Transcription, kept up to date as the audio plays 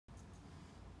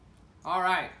All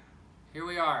right, here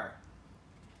we are.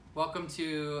 Welcome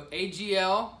to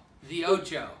AGL, the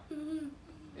Ocho.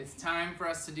 It's time for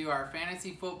us to do our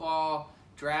fantasy football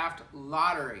draft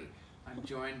lottery. I'm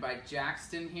joined by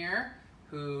Jackson here,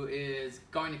 who is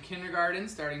going to kindergarten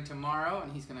starting tomorrow,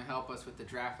 and he's going to help us with the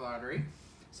draft lottery.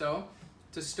 So,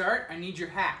 to start, I need your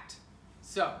hat.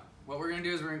 So, what we're going to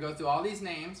do is we're going to go through all these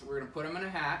names, we're going to put them in a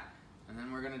hat, and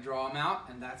then we're going to draw them out,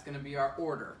 and that's going to be our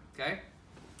order, okay?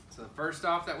 So the first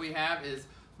off that we have is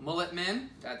Mullet Men,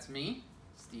 that's me,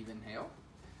 Stephen Hale.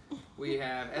 We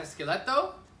have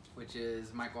Esqueleto, which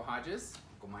is Michael Hodges,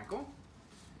 Uncle Michael.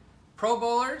 Pro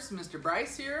Bowlers, Mr.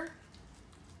 Bryce here.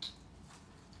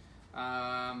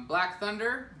 Black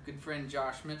Thunder, good friend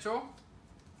Josh Mitchell.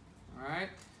 All right.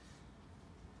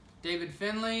 David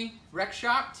Finley, Rec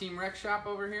Shop, Team Rec Shop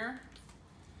over here.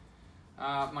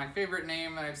 My favorite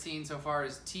name that I've seen so far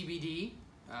is TBD,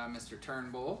 Mr.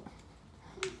 Turnbull.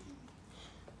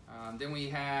 Then we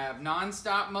have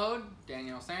Non-Stop Mode,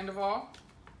 Daniel Sandoval.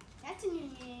 That's a new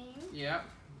name. Yep,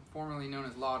 formerly known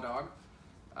as Law Dog.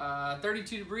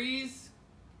 32 Degrees.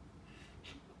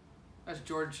 That's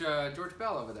George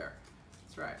Bell over there.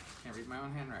 That's right. Can't read my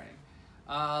own handwriting.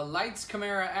 Lights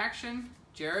Camera Action.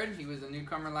 Jared, he was a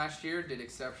newcomer last year, did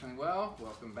exceptionally well.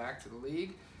 Welcome back to the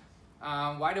league.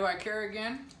 Why Do I Care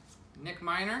Again? Nick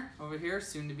Miner over here,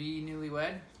 soon to be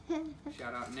newlywed.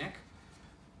 Shout out Nick.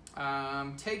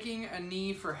 Taking a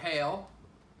Knee for Hale.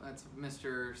 That's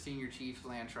Mr. Senior Chief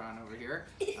Lantron over here.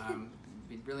 It'd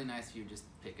be really nice if you just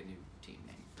pick a new team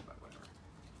name, but whatever.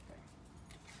 Okay.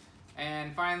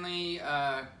 And finally,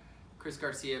 Chris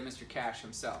Garcia, Mr. Cash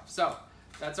himself. So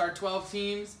that's our 12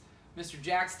 teams. Mr.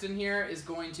 Jackson here is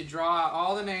going to draw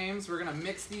all the names. We're going to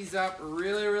mix these up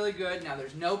really, really good. Now,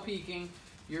 there's no peeking.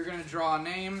 You're going to draw a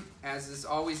name. As this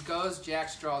always goes,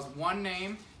 Jax draws one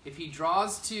name. If he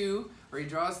draws two or he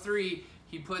draws three,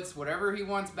 he puts whatever he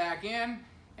wants back in,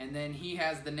 and then he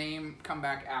has the name come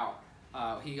back out.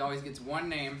 He always gets one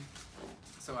name.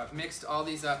 So I've mixed all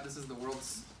these up. This is the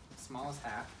world's smallest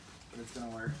hat, but it's going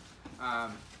to work.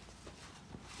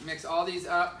 Mix all these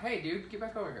up. Hey, dude, get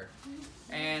back over here.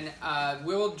 And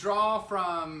we'll draw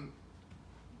from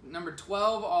number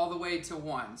 12 all the way to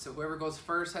 1. So whoever goes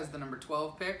first has the number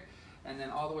 12 pick, and then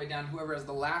all the way down, whoever has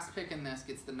the last pick in this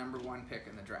gets the number 1 pick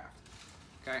in the draft.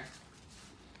 Okay?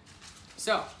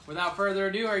 So, without further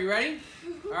ado, are you ready?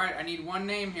 All right, I need one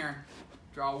name here.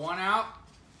 Draw one out.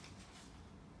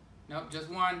 Nope, just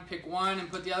one. Pick one and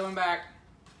put the other one back.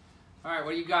 All right,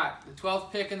 what do you got? The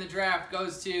 12th pick in the draft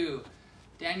goes to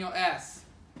Daniel S.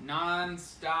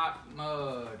 Non-Stop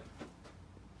Mode.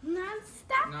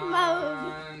 Non-stop mode.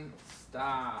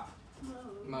 Non-stop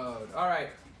mode. All right,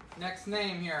 next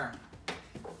name here.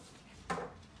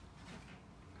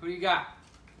 Who do you got?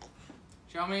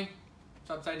 Show me.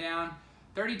 It's upside down.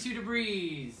 32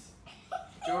 Degrees.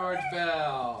 George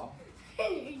Bell.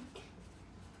 Okay,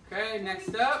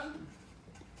 next up.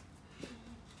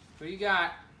 Who do you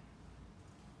got?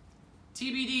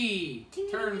 TBD.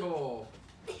 Turnbull.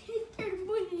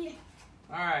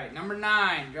 All right, number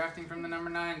 9, drafting from the number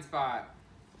 9 spot.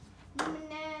 Number 9.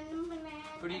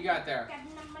 Who do you got there? Got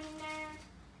number 9.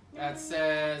 That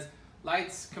says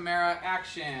Lights, Camera,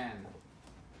 Action.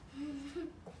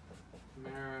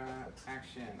 Camera,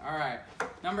 Action. All right,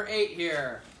 number 8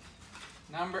 here.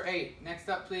 Number 8. Next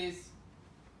up, please.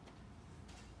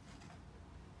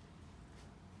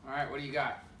 All right, what do you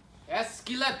got?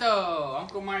 Esqueleto.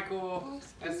 Uncle Michael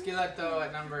Esqueleto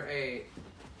at number 8.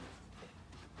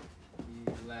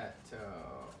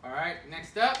 All right,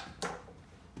 next up.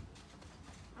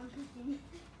 I'm thinking.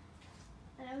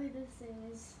 I know who this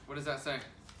is. What does that say?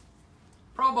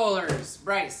 Pro Bowlers,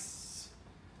 Bryce.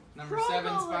 Number Pro 7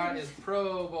 Bowlers. spot is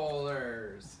Pro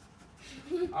Bowlers.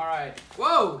 All right.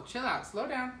 Whoa, chill out, slow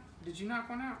down. Did you knock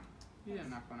one out? You didn't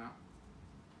knock one out.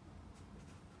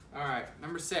 All right,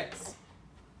 number 6.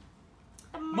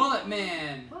 Mullet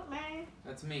Man. Mullet Man.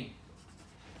 That's me.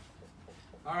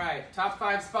 All right, top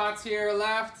 5 spots here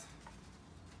left.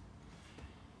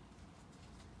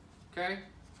 Okay,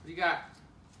 what do you got?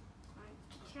 I'm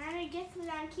trying to get to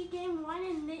that. I keep getting one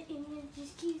and it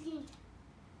just keeps getting.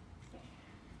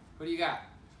 What do you got?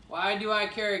 Why Do I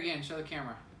Care Again? Show the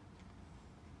camera.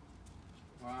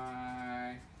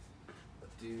 Why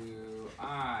do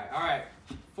I? All right,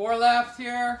 4 left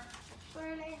here.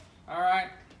 All right,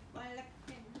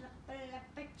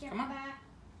 come on.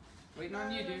 Waiting on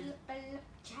you, dude.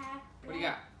 What do you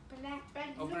got?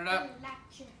 Open it up.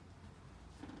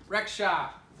 Rec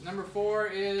Shop. Number 4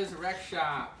 is Rec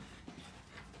Shop.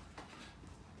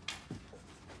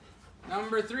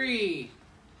 Number 3.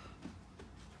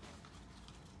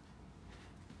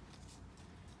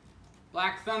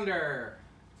 Black Thunder.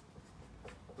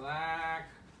 Black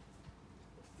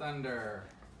Thunder.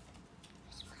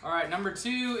 All right, number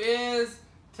 2 is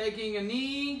taking a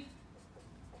knee,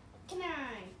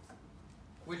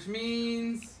 which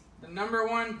means the number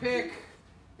 1 pick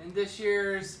in this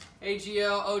year's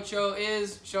AGL Ocho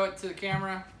is, show it to the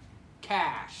camera,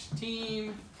 Cash.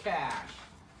 Team Cash.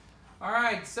 All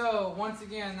right, so once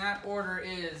again, that order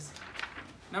is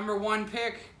number 1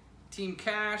 pick, Team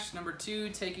Cash. Number 2,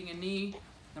 taking a knee.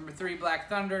 Number 3, Black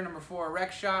Thunder. Number 4,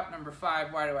 Rec Shop. Number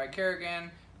 5, Why Do I Care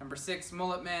Again? Number 6,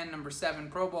 Mullet Men. Number 7,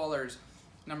 Pro Bowlers.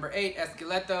 Number 8,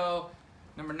 Esqueleto.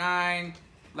 Number 9,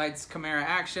 Lights Camera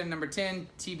Action. Number 10,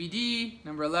 TBD.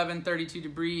 Number 11, 32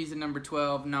 Degrees. And number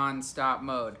 12, Non-Stop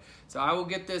Mode. So I will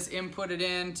get this inputted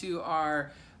into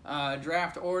our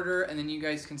draft order, and then you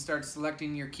guys can start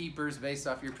selecting your keepers based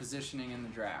off your positioning in the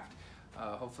draft.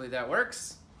 Hopefully that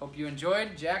works. Hope you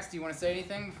enjoyed. Jax, do you want to say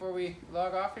anything before we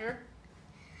log off here?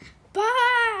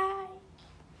 Bye.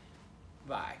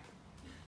 Bye.